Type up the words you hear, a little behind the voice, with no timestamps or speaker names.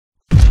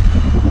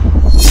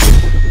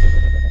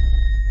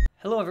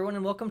everyone,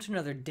 and welcome to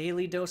another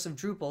Daily Dose of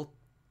Drupal.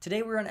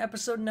 Today we're on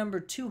episode number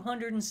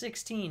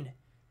 216.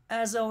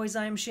 As always,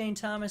 I am Shane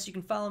Thomas. You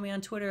can follow me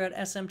on Twitter at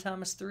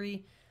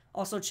smthomas3.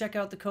 Also check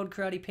out the Code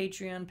Karate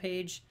Patreon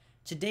page.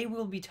 Today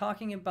we'll be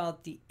talking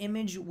about the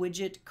image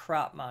widget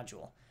crop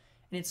module.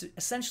 And it's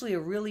essentially a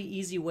really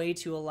easy way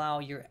to allow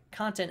your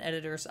content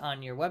editors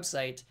on your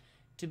website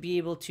to be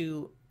able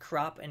to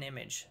crop an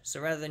image. So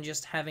rather than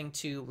just having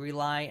to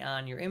rely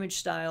on your image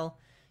style,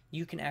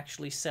 you can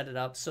actually set it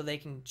up so they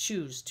can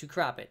choose to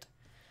crop it.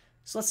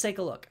 So let's take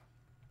a look.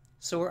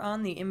 So we're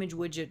on the image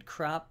widget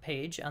crop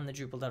page on the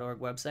Drupal.org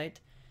website,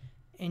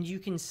 and you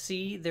can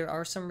see there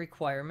are some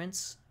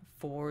requirements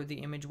for the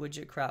image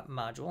widget crop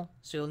module.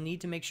 So you'll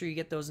need to make sure you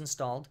get those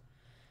installed.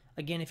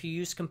 Again, if you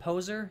use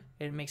Composer,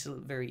 it makes it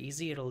very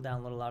easy. It'll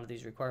download a lot of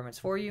these requirements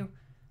for you,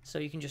 so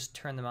you can just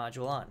turn the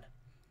module on.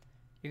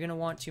 You're going to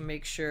want to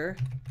make sure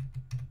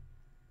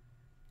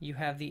you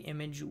have the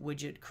image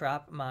widget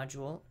crop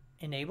module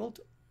enabled.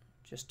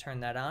 Just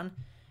turn that on.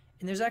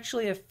 And there's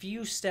actually a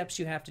few steps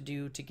you have to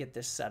do to get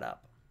this set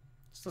up.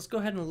 So let's go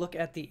ahead and look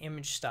at the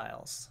image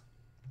styles.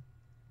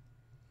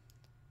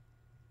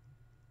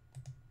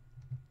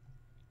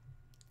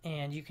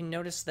 And you can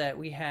notice that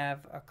we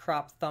have a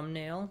crop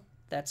thumbnail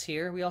that's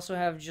here. We also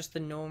have just the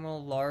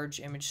normal large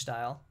image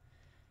style.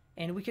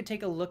 And we could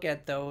take a look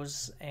at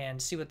those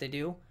and see what they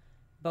do.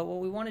 But what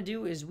we want to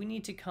do is we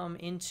need to come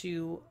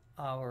into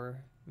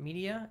our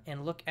media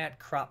and look at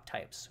crop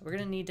types. We're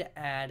going to need to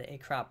add a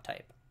crop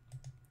type.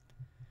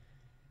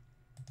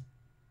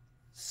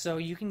 So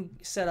you can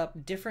set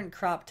up different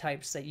crop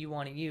types that you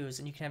want to use,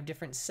 and you can have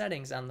different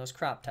settings on those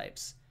crop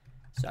types.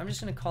 So I'm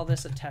just going to call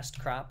this a test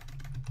crop.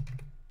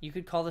 You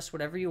could call this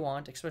whatever you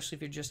want, especially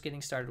if you're just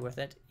getting started with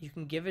it. You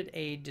can give it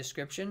a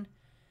description,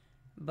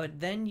 but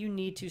then you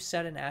need to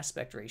set an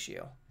aspect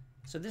ratio.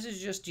 So this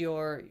is just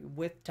your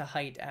width to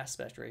height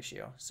aspect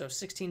ratio. So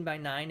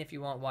 16:9 if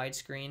you want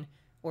widescreen,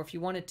 or if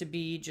you want it to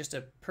be just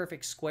a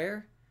perfect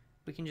square,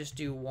 we can just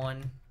do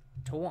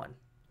 1:1.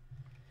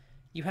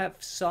 You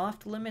have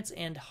soft limits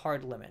and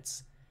hard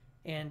limits.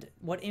 And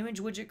what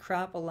image widget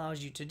crop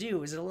allows you to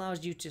do is it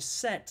allows you to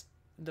set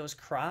those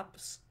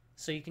crops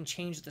so you can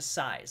change the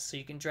size. So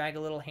you can drag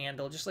a little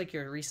handle just like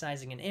you're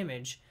resizing an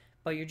image,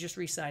 but you're just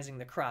resizing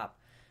the crop.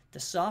 The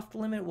soft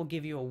limit will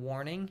give you a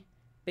warning,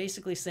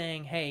 basically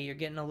saying, hey, you're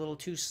getting a little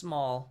too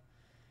small.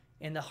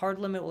 And the hard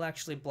limit will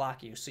actually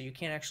block you, so you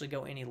can't actually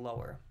go any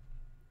lower.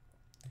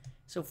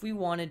 So if we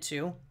wanted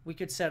to, we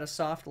could set a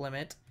soft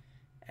limit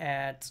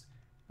at,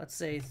 let's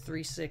say,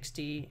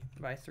 360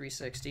 by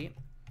 360.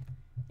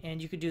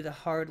 And you could do the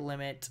hard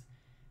limit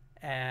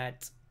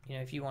at,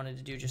 if you wanted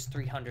to do just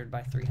 300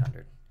 by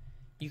 300.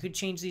 You could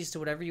change these to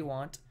whatever you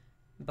want.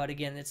 But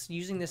again, it's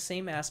using the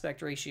same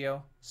aspect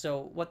ratio.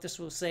 So what this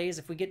will say is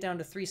if we get down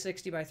to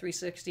 360 by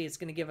 360, it's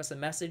going to give us a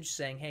message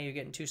saying, hey, you're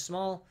getting too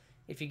small.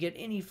 If you get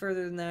any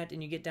further than that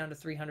and you get down to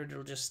 300,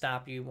 it'll just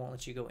stop you. It won't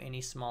let you go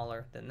any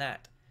smaller than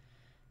that.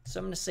 So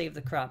I'm going to save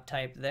the crop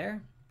type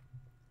there.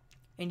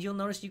 And you'll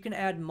notice you can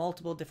add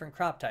multiple different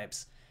crop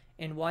types.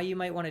 And why you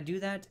might want to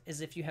do that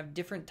is if you have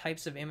different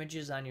types of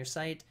images on your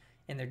site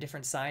and they're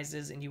different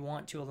sizes and you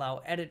want to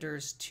allow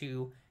editors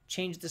to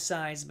change the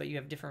size, but you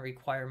have different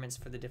requirements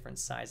for the different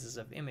sizes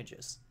of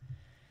images.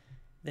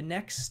 The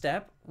next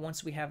step,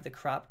 once we have the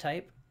crop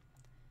type,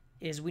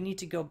 is we need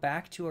to go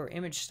back to our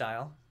image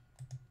style.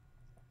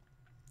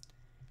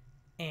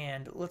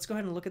 And let's go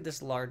ahead and look at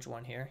this large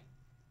one here.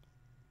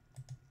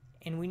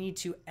 And we need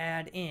to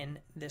add in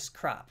this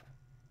crop.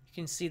 You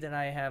can see that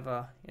I have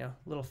a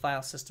little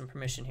file system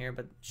permission here,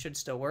 but it should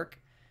still work.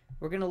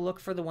 We're going to look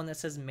for the one that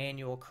says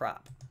manual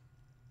crop.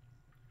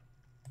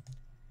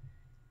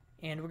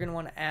 And we're going to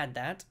want to add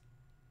that.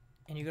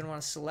 And you're going to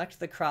want to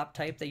select the crop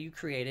type that you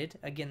created.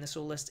 Again, this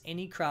will list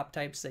any crop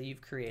types that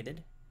you've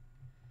created.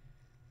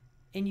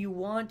 And you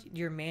want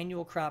your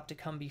manual crop to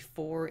come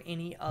before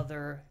any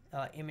other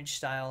image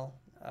style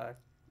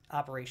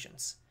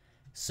operations.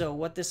 So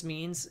what this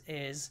means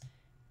is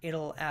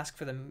it'll ask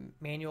for the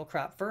manual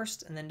crop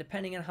first, and then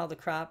depending on how the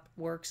crop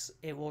works,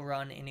 it will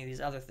run any of these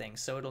other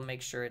things. So it'll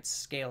make sure it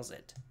scales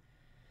it.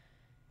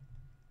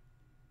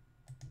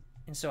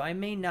 And so I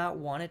may not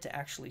want it to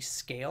actually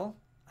scale.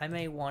 I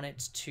may want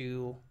it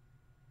to,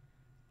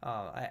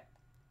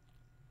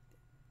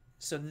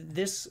 so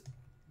this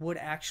would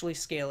actually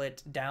scale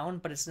it down,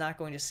 but it's not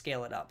going to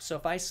scale it up. So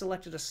if I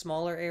selected a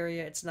smaller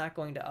area, it's not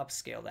going to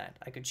upscale that.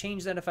 I could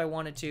change that if I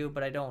wanted to,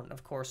 but I don't,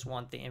 of course,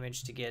 want the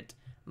image to get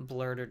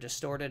blurred or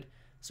distorted.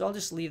 So I'll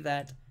just leave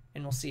that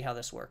and we'll see how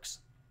this works.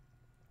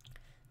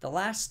 The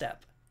last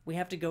step, we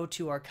have to go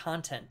to our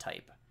content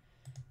type.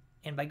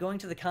 And by going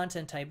to the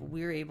content type,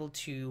 we're able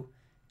to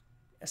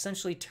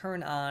essentially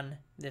turn on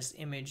this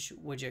image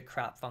widget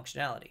crop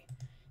functionality.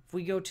 If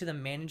we go to the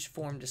manage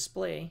form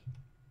display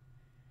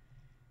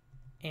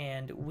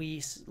and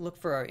we look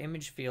for our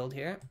image field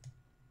here,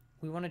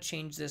 we want to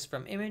change this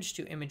from image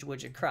to image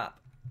widget crop.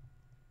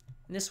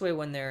 And this way,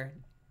 when they're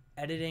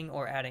editing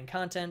or adding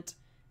content,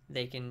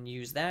 they can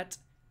use that.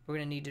 We're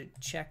going to need to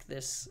check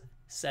this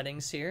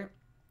settings here.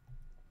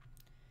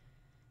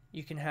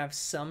 You can have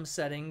some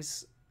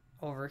settings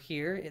over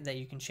here that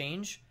you can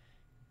change.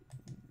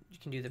 You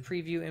can do the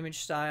preview image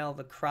style,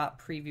 the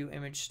crop preview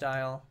image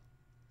style,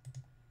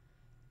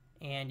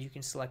 and you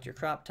can select your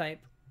crop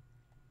type.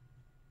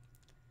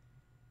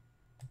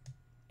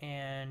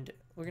 And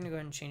we're going to go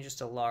ahead and change this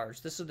to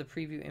large. This is the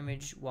preview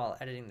image while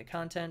editing the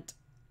content.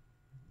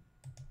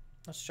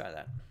 Let's try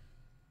that.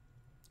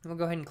 We'll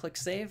go ahead and click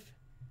save,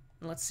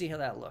 and let's see how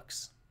that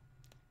looks.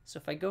 So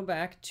if I go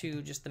back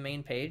to just the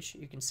main page,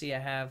 you can see I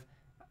have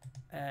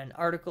an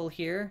article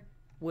here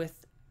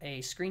with a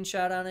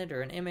screenshot on it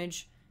or an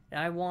image, and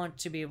I want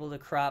to be able to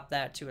crop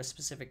that to a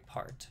specific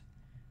part.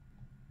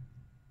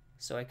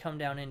 So I come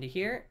down into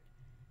here,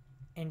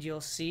 and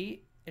you'll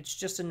see it's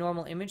just a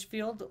normal image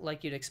field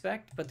like you'd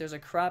expect, but there's a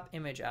crop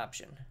image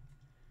option.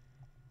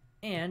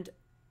 And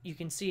you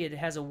can see it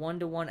has a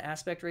 1:1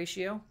 aspect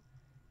ratio,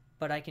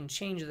 but I can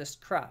change this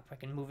crop. I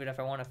can move it if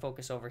I want to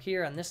focus over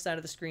here on this side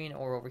of the screen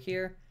or over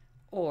here,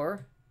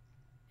 or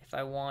if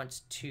I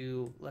want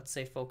to, let's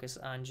say, focus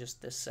on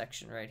just this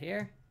section right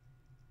here,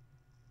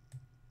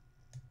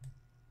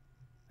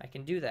 I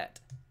can do that.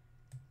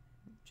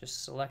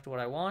 Just select what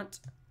I want.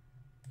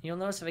 You'll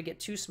notice if I get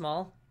too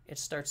small, it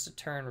starts to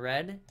turn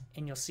red,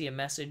 and you'll see a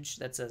message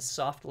that says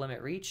soft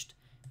limit reached.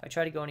 If I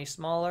try to go any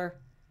smaller,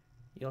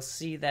 you'll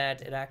see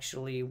that it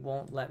actually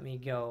won't let me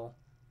go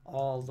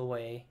all the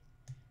way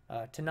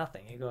to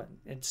nothing.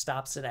 It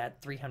stops it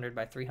at 300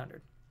 by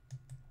 300.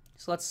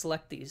 So let's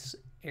select these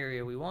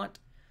area we want.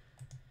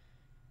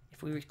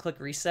 If we click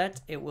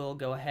reset, it will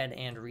go ahead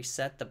and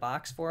reset the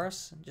box for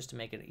us just to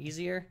make it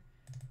easier.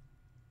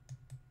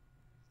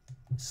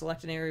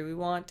 Select an area we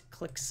want,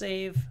 click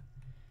save,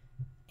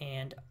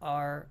 and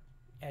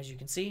as you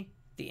can see,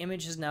 the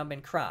image has now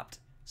been cropped.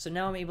 So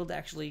now I'm able to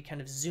actually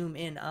kind of zoom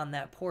in on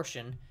that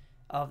portion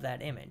of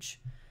that image.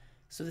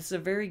 So this is a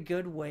very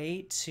good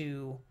way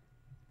to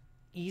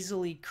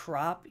easily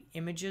crop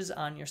images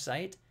on your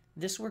site.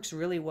 This works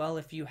really well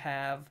if you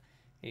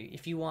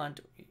want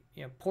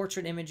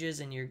portrait images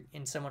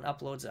and someone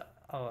uploads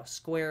a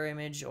square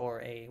image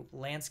or a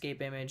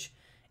landscape image.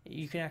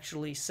 You can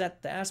actually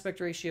set the aspect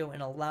ratio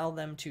and allow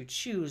them to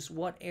choose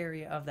what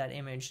area of that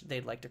image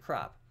they'd like to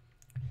crop.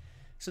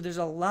 So there's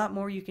a lot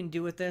more you can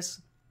do with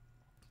this.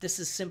 This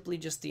is simply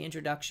just the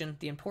introduction.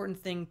 The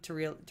important thing to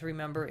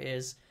remember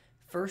is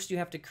first you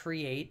have to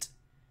create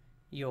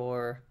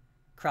your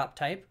crop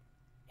type,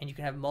 and you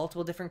can have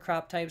multiple different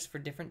crop types for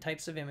different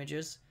types of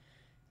images.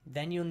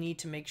 Then you'll need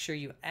to make sure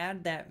you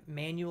add that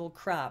manual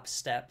crop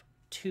step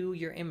to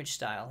your image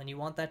style, and you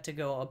want that to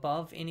go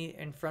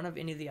in front of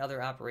any of the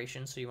other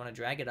operations, so you want to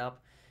drag it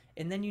up.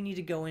 And then you need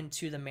to go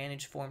into the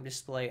manage form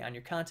display on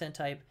your content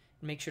type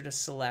and make sure to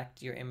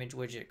select your image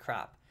widget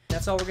crop.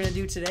 That's all we're going to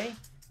do today.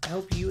 I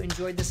hope you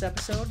enjoyed this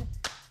episode.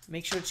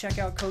 Make sure to check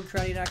out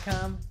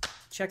codekarate.com,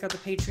 check out the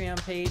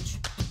Patreon page,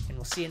 and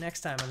we'll see you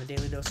next time on the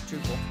Daily Dose of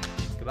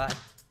Drupal.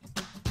 Goodbye.